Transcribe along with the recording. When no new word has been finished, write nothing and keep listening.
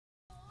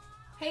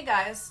Hey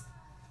guys,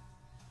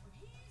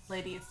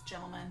 ladies,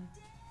 gentlemen,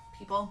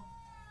 people,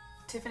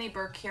 Tiffany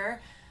Burke here.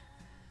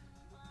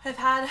 I've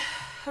had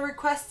a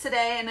request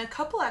today and a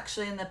couple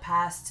actually in the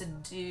past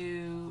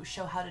to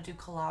show how to do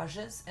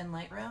collages in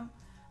Lightroom.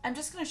 I'm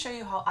just going to show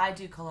you how I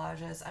do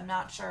collages. I'm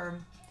not sure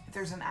if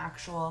there's an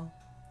actual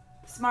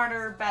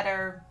smarter,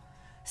 better,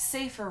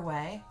 safer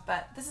way,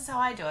 but this is how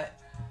I do it.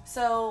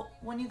 So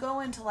when you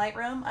go into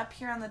Lightroom, up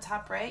here on the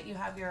top right, you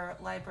have your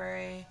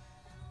library,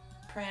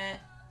 print,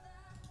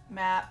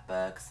 map,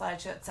 book,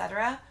 slideshow,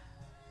 etc.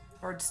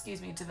 Or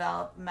excuse me,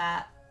 develop,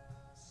 map,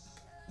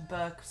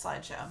 book,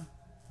 slideshow.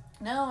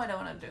 No, I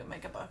don't want to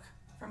make a book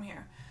from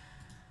here.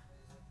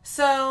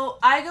 So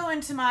I go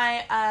into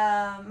my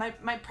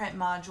my print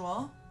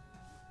module.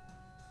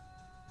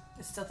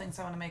 It still thinks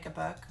I want to make a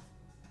book.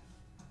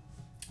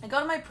 I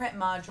go to my print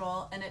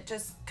module and it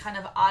just kind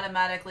of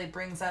automatically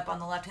brings up on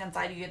the left hand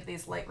side, you get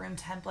these Lightroom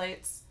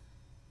templates.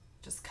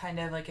 Just kind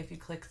of like if you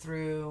click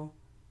through,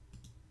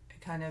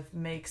 kind of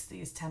makes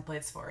these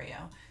templates for you.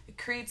 It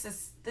creates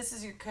this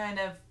is your kind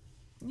of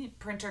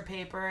printer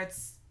paper.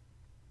 It's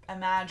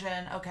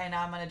imagine, okay,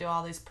 now I'm going to do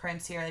all these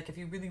prints here. Like if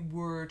you really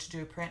were to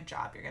do a print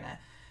job,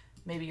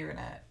 maybe you're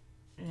going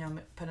to, you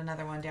know, put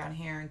another one down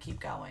here and keep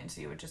going.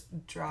 So you would just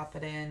drop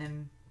it in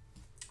and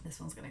this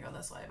one's going to go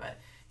this way, but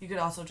you could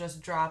also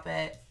just drop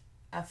it,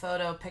 a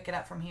photo, pick it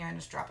up from here and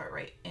just drop it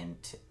right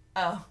into,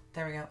 oh,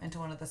 there we go, into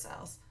one of the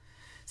cells.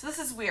 So this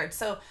is weird.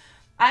 So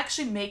I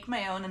actually make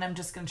my own and I'm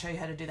just going to show you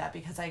how to do that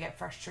because I get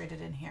frustrated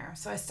in here.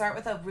 So I start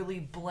with a really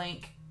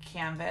blank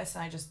canvas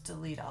and I just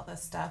delete all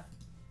this stuff.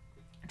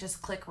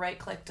 Just click, right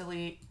click,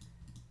 delete,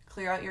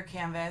 clear out your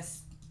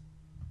canvas.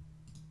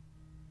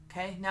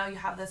 Okay, now you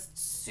have this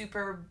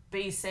super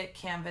basic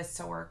canvas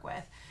to work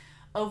with.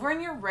 Over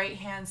on your right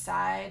hand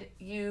side,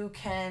 you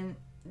can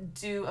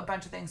do a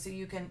bunch of things. So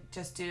you can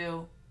just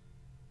do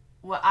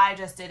what I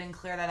just did and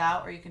clear that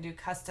out, or you can do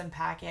custom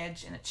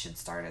package and it should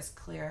start as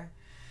clear.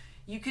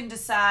 You can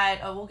decide,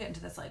 oh, we'll get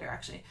into this later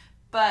actually,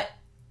 but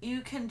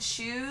you can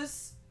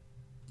choose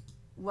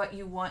what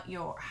you want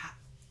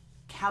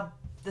how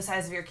the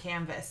size of your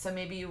canvas. So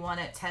maybe you want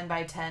it 10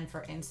 by 10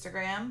 for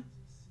Instagram.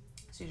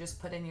 So you just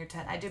put in your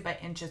 10, I do by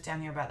inches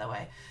down here, by the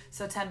way.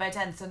 So 10 by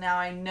 10. So now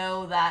I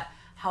know that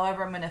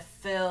however I'm going to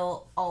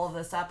fill all of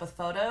this up with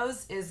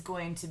photos is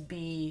going to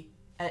be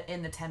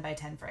in the 10 by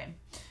 10 frame.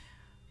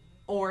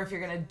 Or if you're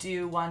going to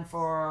do one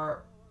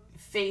for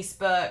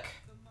Facebook,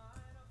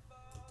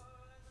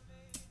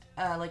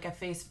 like a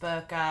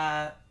Facebook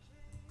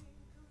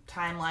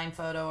timeline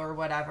photo or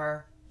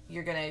whatever,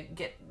 you're gonna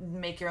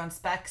make your own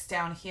specs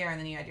down here and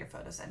then you add your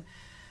photos in.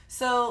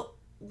 So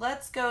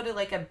let's go to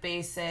like a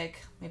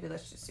basic, maybe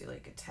let's just do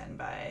like a 10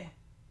 by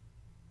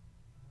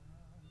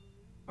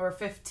or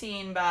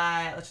 15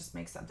 by, let's just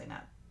make something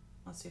up.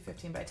 Let's do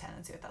 15 by 10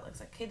 and see what that looks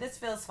like. Okay, this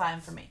feels fine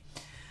for me.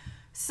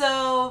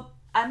 So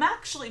I'm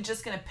actually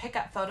just gonna pick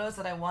up photos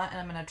that I want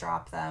and I'm gonna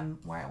drop them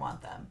where I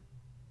want them.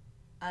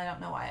 I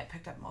don't know why I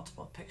picked up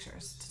multiple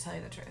pictures, to tell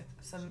you the truth.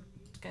 So I'm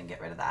going to get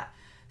rid of that.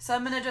 So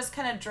I'm going to just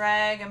kind of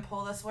drag and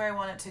pull this where I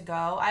want it to go.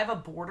 I have a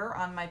border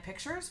on my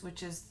pictures,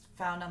 which is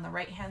found on the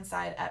right-hand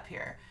side up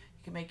here.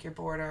 You can make your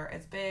border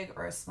as big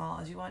or as small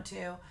as you want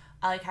to.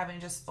 I like having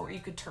just, or you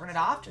could turn it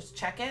off, just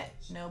check it,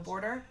 no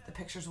border. The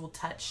pictures will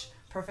touch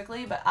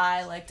perfectly, but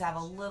I like to have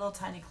a little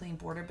tiny clean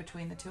border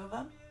between the two of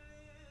them.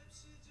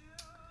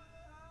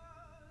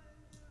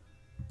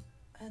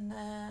 And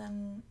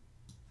then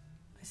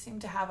I seem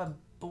to have a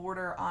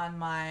border on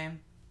my,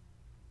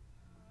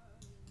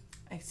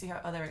 I see how,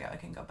 oh, there we go. I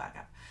can go back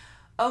up.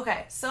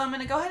 Okay, so I'm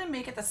going to go ahead and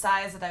make it the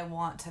size that I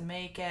want to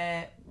make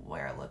it,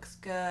 where it looks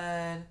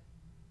good,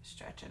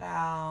 stretch it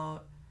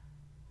out.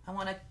 I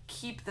want to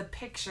keep the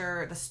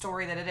picture, the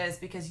story that it is,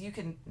 because you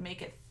can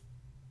make it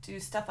do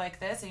stuff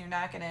like this and you're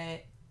not going to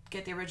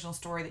get the original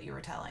story that you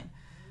were telling.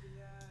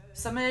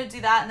 So I'm going to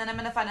do that, and then I'm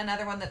going to find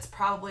another one that's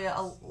probably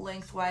a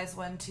lengthwise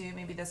one too,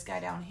 maybe this guy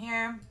down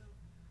here.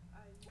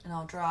 And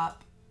I'll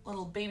drop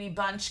little baby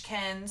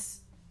bunchkins.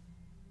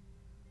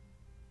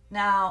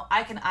 Now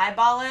I can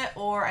eyeball it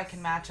or I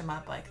can match them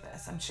up like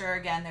this. I'm sure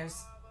again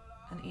there's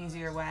an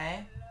easier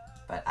way,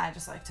 but I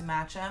just like to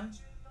match them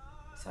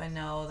so I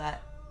know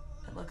that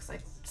it looks like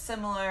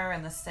similar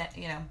and the same,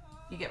 you know,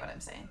 you get what I'm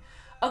saying.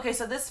 Okay,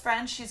 so this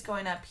friend, she's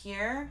going up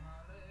here.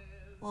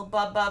 Little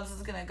Bubs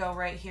is gonna go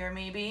right here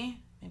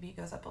maybe. Maybe he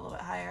goes up a little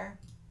bit higher.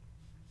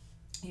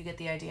 You get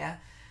the idea.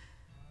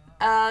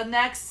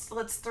 Next,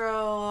 let's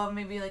throw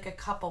maybe like a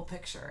couple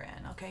picture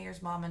in. Okay,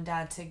 here's mom and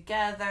dad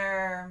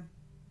together,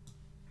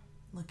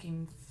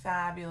 looking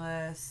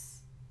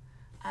fabulous.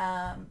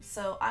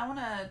 So I want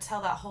to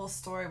tell that whole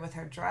story with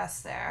her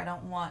dress there. I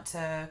don't want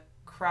to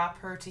crop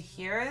her to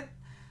here.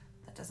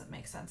 That doesn't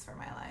make sense for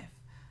my life.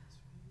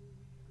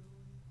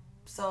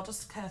 So I'll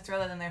just kind of throw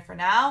that in there for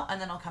now,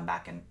 and then I'll come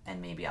back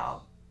and maybe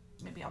I'll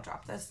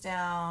drop this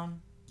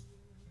down.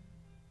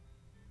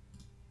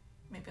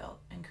 Maybe I'll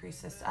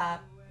increase this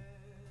up.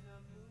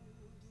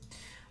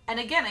 And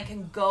again, I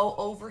can go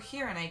over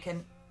here and I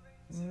can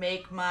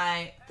make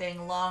my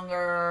thing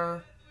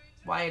longer,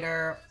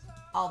 wider,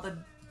 all the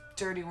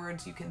dirty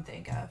words you can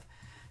think of.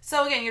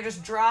 So again, you're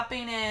just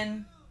dropping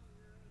in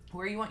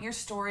where you want your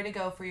story to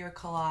go for your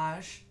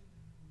collage.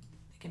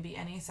 It can be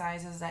any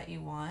sizes that you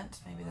want.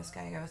 Maybe this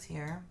guy goes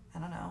here. I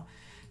don't know.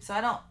 So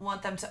I don't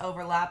want them to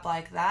overlap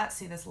like that.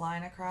 See this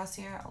line across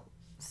here?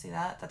 See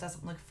that? That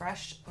doesn't look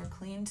fresh or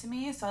clean to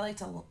me. So I like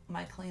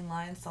my clean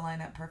lines to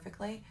line up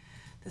perfectly.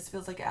 This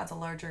feels like it adds a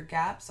larger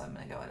gap, so I'm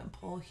going to go ahead and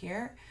pull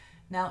here.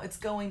 Now it's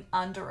going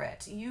under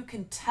it. You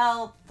can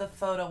tell the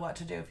photo what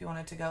to do if you want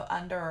it to go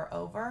under or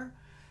over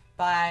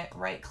by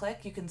right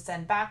click. You can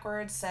send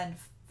backwards, send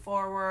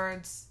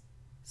forwards.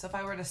 So if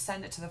I were to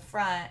send it to the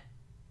front,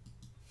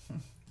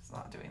 it's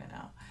not doing it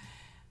now.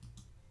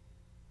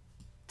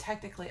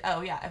 Technically,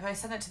 oh yeah, if I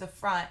send it to the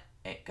front,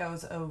 it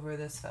goes over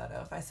this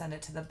photo. If I send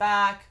it to the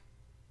back,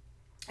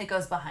 it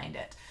goes behind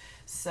it.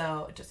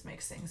 So it just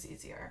makes things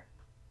easier.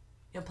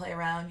 You'll play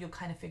around, you'll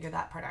kind of figure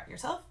that part out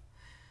yourself.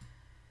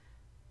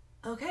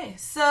 Okay,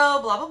 so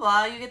blah, blah,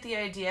 blah, you get the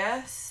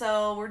idea.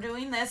 So we're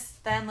doing this,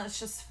 then let's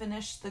just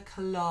finish the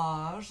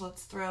collage.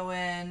 Let's throw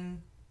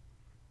in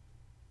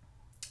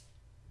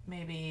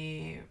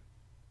maybe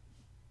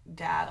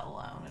Dad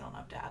alone. We don't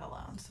have Dad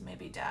alone, so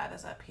maybe Dad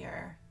is up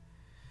here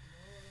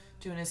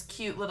doing his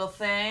cute little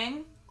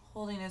thing,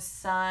 holding his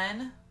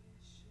son.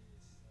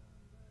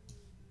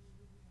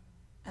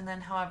 And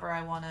then however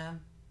I want to,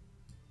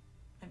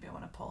 maybe I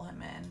want to pull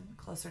him in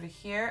closer to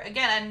here.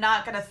 Again, I'm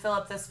not going to fill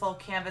up this full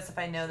canvas if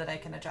I know that I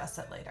can adjust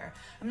it later.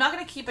 I'm not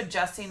going to keep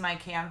adjusting my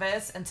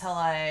canvas until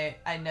I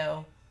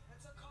know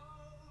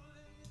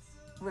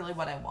really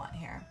what I want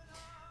here.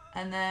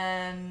 And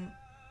then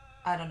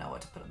I don't know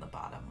what to put on the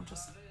bottom. We'll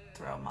just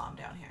throw Mom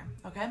down here,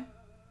 okay?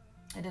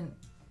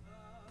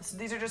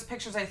 These are just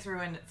pictures I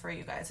threw in for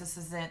you guys. This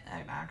isn't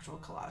an actual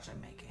collage I'm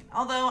making.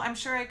 Although I'm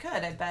sure I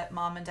could. I bet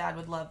Mom and Dad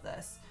would love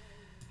this.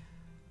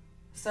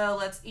 So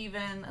let's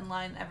even and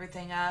line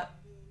everything up.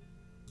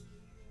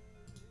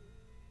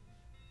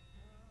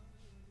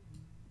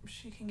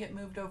 She can get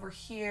moved over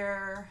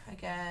here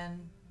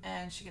again,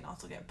 and she can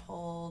also get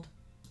pulled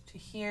to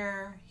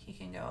here. He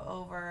can go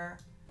over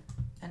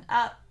and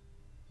up.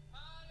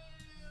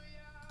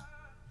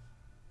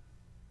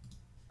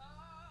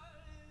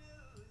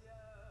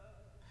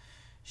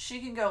 She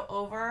can go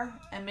over,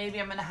 and maybe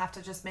I'm gonna have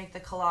to just make the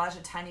collage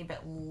a tiny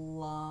bit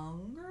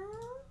longer.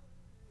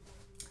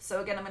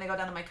 So again, I'm gonna go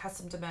down to my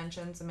custom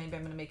dimensions, and maybe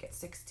I'm gonna make it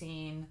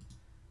 16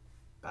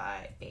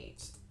 by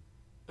 8.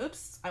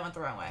 Oops, I went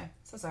the wrong way.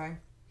 So sorry.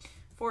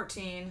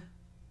 14.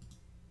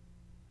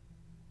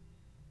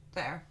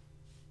 There.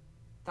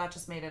 That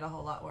just made it a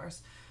whole lot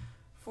worse.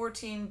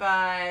 14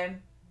 by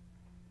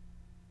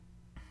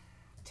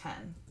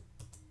 10.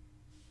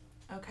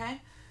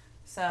 Okay.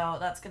 So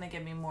that's going to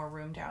give me more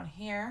room down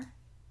here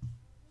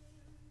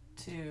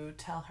to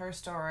tell her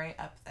story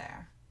up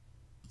there.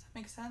 Does that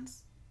make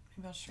sense?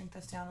 Maybe I'll shrink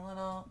this down a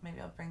little.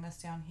 Maybe I'll bring this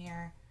down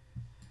here.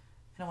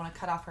 I don't want to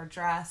cut off her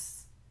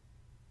dress.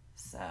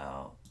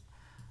 So,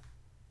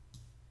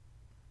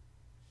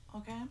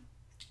 okay.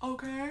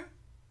 Okay.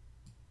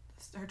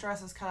 Her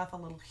dress is cut off a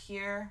little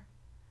here.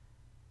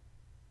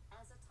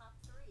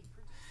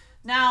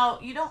 Now,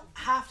 you don't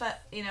have to,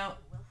 you know,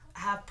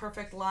 have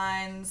perfect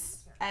lines.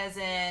 As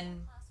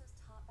in,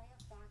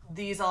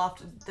 this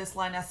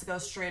line has to go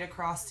straight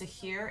across to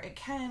here.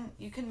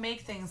 You can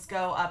make things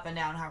go up and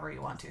down however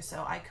you want to.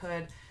 So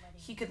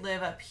he could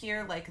live up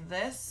here like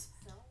this,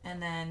 and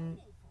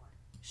then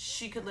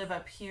she could live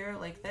up here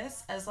like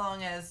this, as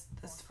long as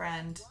this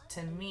friend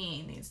to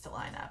me needs to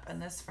line up,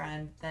 and this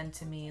friend then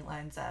to me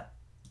lines up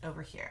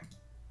over here.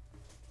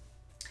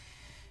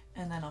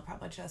 And then I'll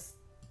probably just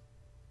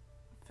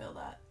fill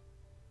that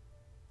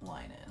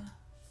line in.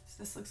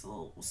 This looks a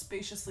little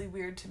spaciously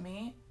weird to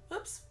me.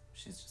 Oops,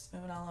 she's just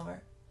moving all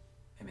over.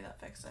 Maybe that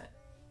fixed it.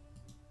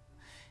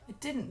 It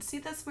didn't. See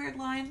this weird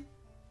line?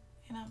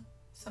 You know?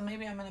 So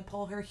maybe I'm going to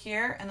pull her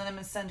here, and then I'm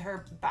going to send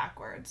her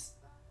backwards.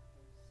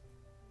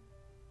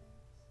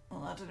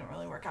 Well, that didn't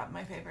really work out in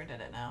my favor,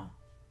 did it now?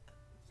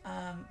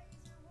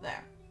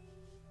 There.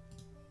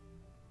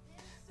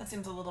 That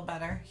seems a little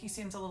better. He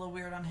seems a little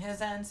weird on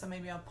his end, so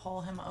maybe I'll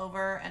pull him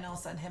over, and I'll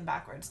send him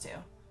backwards too.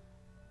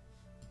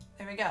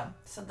 There we go.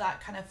 So that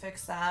kind of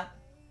fixed that.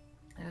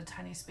 There's a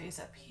tiny space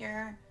up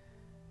here.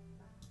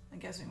 It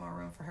gives me more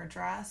room for her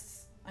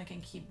dress. I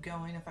can keep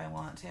going if I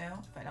want to,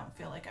 if I don't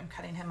feel like I'm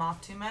cutting him off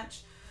too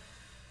much,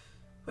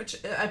 which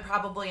I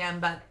probably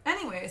am. But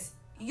anyways,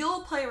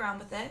 you'll play around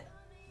with it.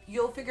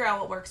 You'll figure out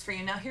what works for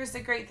you. Now, here's the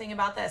great thing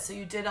about this. So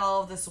you did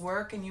all of this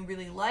work and you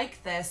really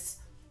like this.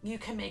 You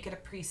can make it a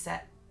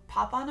preset.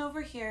 Pop on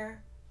over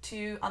here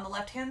on the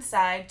left-hand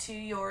side to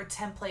your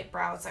template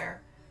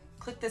browser.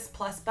 Click this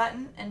plus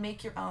button and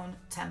make your own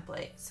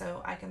template.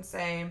 So I can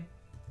say,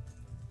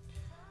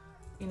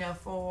 you know,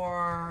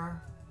 for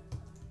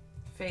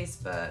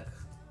Facebook,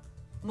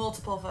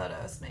 multiple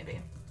photos maybe.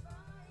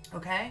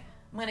 Okay,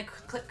 I'm gonna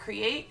click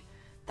create.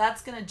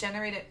 That's gonna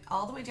generate it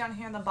all the way down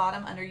here on the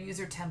bottom under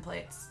user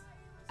templates.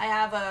 I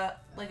have a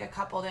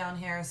couple down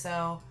here.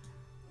 So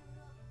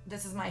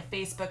this is my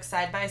Facebook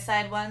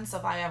side-by-side one. So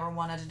if I ever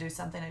wanted to do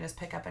something, I just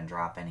pick up and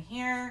drop in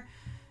here.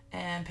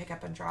 and pick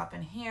up and drop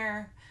in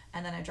here.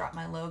 And then I drop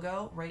my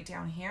logo right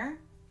down here.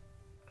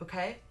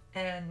 Okay.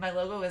 And my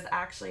logo is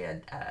actually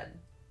a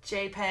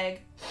JPEG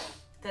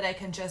that I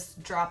can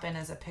just drop in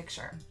as a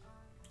picture.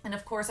 And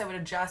of course I would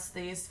adjust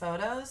these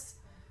photos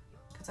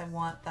because I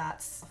want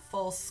that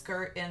full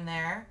skirt in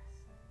there.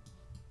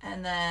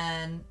 And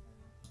then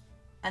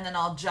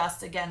I'll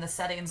adjust again the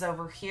settings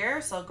over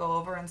here. So I'll go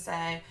over and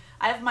say,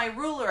 I have my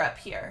ruler up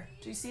here.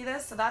 Do you see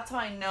this? So that's how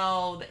I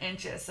know the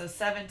inches. So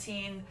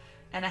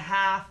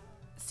 17.5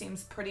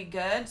 seems pretty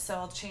good. So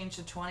I'll change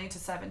the 20 to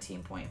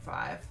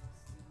 17.5.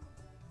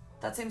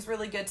 That seems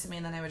really good to me.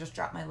 And then I would just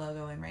drop my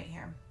logo in right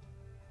here.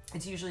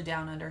 It's usually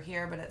down under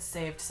here, but it's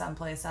saved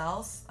someplace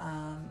else.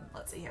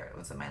 Let's see here. It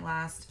was in my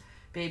last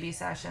baby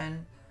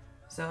session.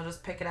 So I'll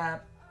just pick it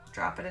up,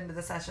 drop it into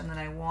the session that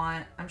I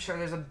want. I'm sure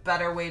there's a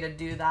better way to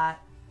do that.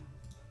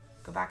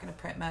 Go back into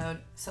print mode.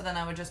 So then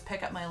I would just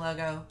pick up my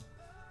logo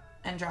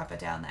and drop it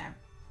down there.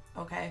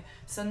 Okay.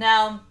 So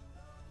now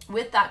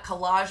with that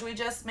collage we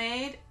just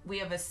made, we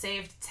have a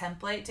saved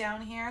template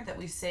down here that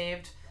we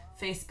saved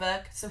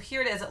Facebook. So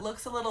here it is. It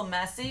looks a little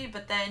messy,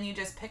 but then you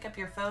just pick up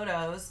your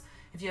photos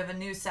if you have a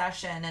new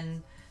session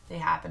and they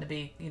happen to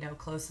be, you know,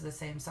 close to the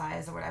same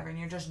size or whatever, and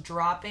you're just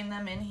dropping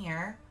them in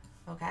here,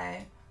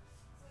 okay?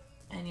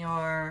 And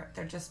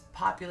they're just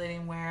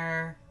populating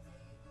where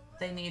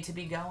they need to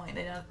be going.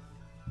 They don't.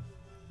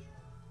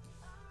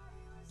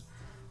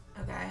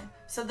 Okay,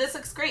 so this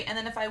looks great. And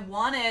then if I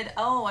wanted,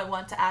 I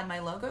want to add my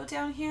logo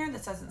down here.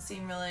 This doesn't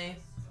seem really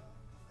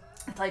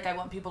like I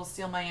want people to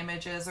steal my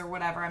images or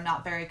whatever. I'm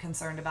not very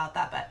concerned about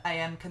that, but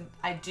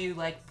I do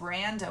like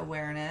brand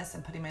awareness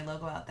and putting my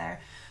logo out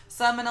there.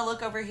 So I'm gonna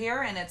look over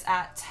here and it's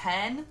at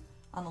 10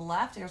 on the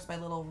left. Here's my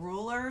little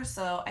ruler.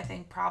 So I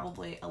think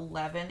probably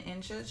 11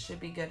 inches should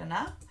be good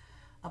enough.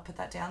 I'll put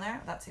that down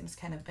there. That seems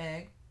kind of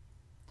big.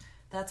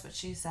 That's what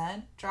she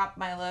said. Drop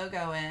my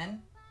logo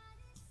in.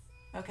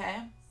 Okay.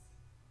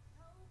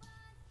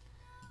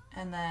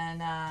 And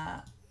then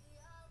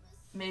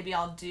maybe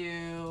I'll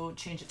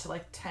change it to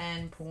like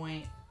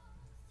 10.7.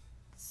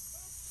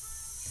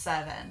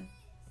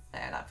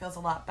 There, that feels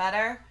a lot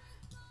better.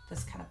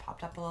 This kind of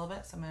popped up a little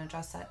bit, so I'm going to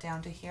adjust that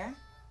down to here.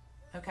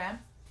 Okay.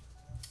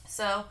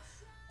 So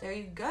there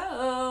you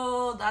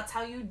go. That's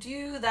how you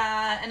do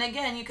that. And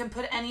again, you can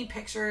put any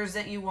pictures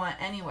that you want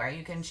anywhere.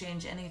 You can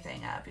change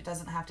anything up. It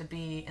doesn't have to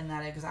be in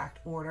that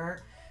exact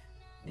order.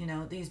 You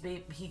know,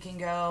 he can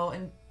go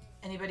and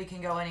anybody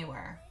can go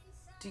anywhere.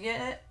 Do you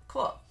get it?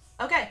 Cool.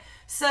 Okay,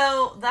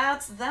 so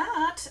that's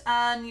that.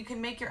 And you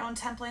can make your own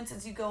templates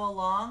as you go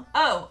along.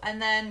 Oh,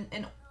 and then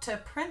to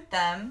print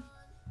them,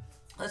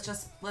 let's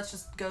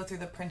just go through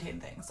the printing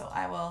thing. So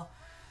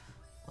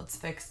let's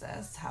fix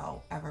this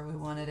however we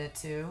wanted it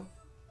to.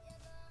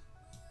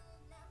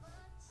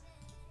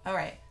 All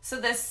right, so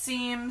this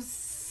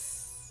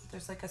seems,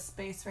 there's like a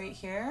space right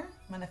here.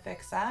 I'm gonna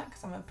fix that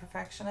because I'm a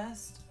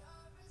perfectionist.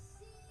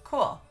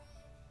 Cool.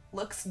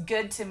 Looks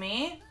good to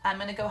me. I'm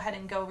gonna go ahead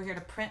and go over here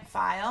to print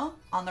file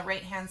on the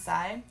right hand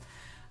side.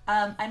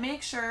 I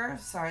make sure,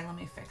 sorry, let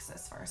me fix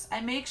this first. I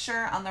make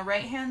sure on the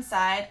right hand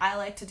side, I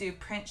like to do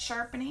print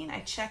sharpening. I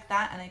check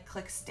that and I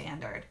click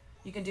standard.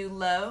 You can do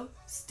low,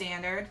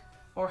 standard,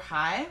 or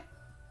high.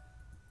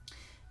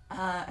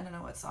 I don't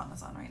know what song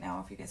is on right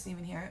now, if you guys can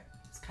even hear it.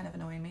 It's kind of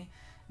annoying me.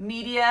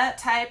 Media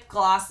type,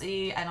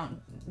 glossy. I don't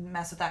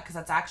mess with that because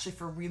that's actually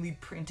for really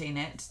printing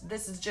it.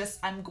 This is just,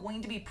 I'm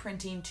going to be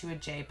printing to a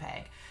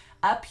JPEG.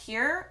 Up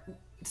here,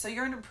 so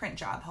you're in a print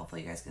job.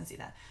 Hopefully you guys can see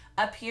that.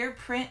 Up here,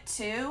 print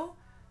to,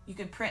 you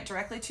can print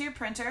directly to your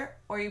printer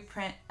or you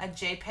print a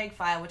JPEG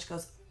file which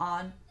goes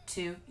on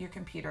to your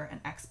computer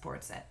and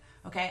exports it.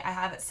 Okay, I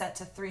have it set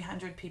to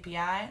 300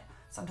 PPI.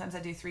 Sometimes I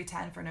do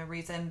 310 for no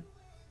reason.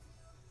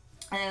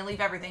 And I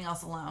leave everything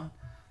else alone.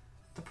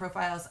 The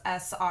profile is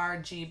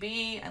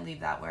sRGB. I leave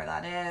that where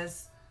that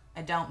is.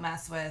 I don't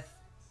mess with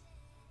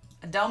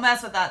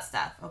that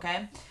stuff,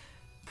 okay?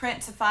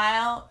 Print to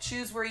file,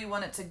 choose where you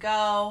want it to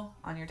go,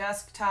 on your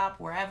desktop,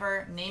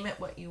 wherever, name it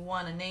what you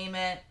want to name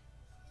it.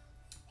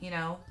 You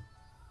know,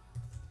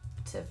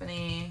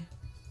 Tiffany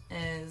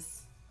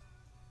is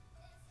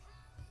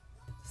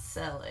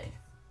silly.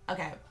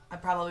 Okay, I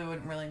probably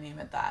wouldn't really name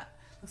it that.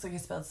 Looks like you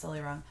spelled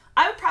silly wrong.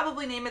 I would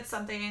probably name it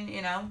something,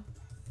 you know,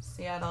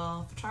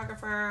 Seattle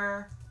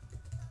photographer,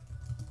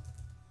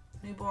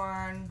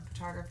 newborn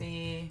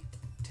photography,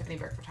 Tiffany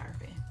Burke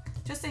photography.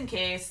 Just in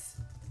case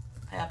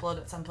I upload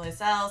it someplace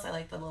else. I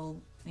like the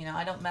little, you know,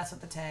 I don't mess with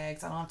the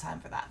tags. I don't have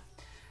time for that.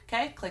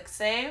 Okay, click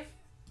save.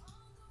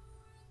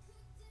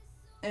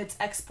 It's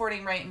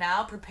exporting right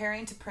now,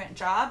 preparing to print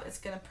job. It's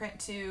gonna print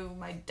to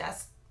my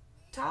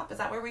desktop. Is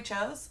that where we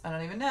chose? I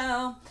don't even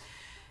know.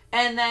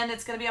 And then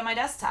it's gonna be on my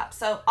desktop.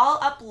 So I'll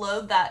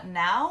upload that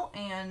now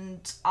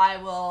and I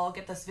will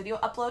get this video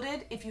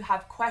uploaded. If you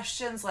have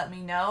questions, let me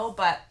know.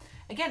 But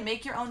again,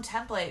 make your own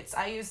templates.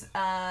 I use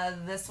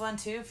this one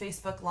too,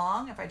 Facebook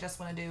Long. If I just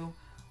wanna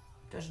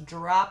just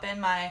drop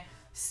in my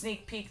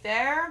sneak peek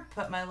there,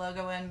 put my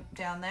logo in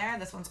down there.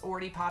 This one's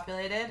already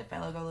populated. If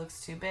my logo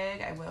looks too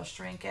big, I will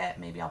shrink it.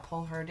 Maybe I'll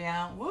pull her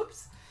down.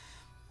 Whoops.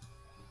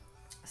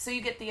 so you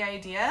get the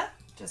idea,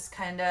 just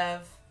kind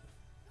of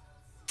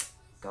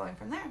going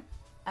from there.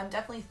 I'm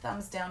definitely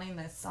thumbs downing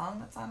this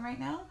song that's on right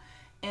now.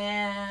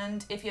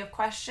 And if you have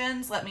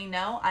questions, let me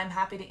know. I'm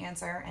happy to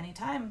answer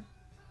anytime.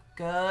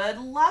 Good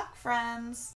luck, friends.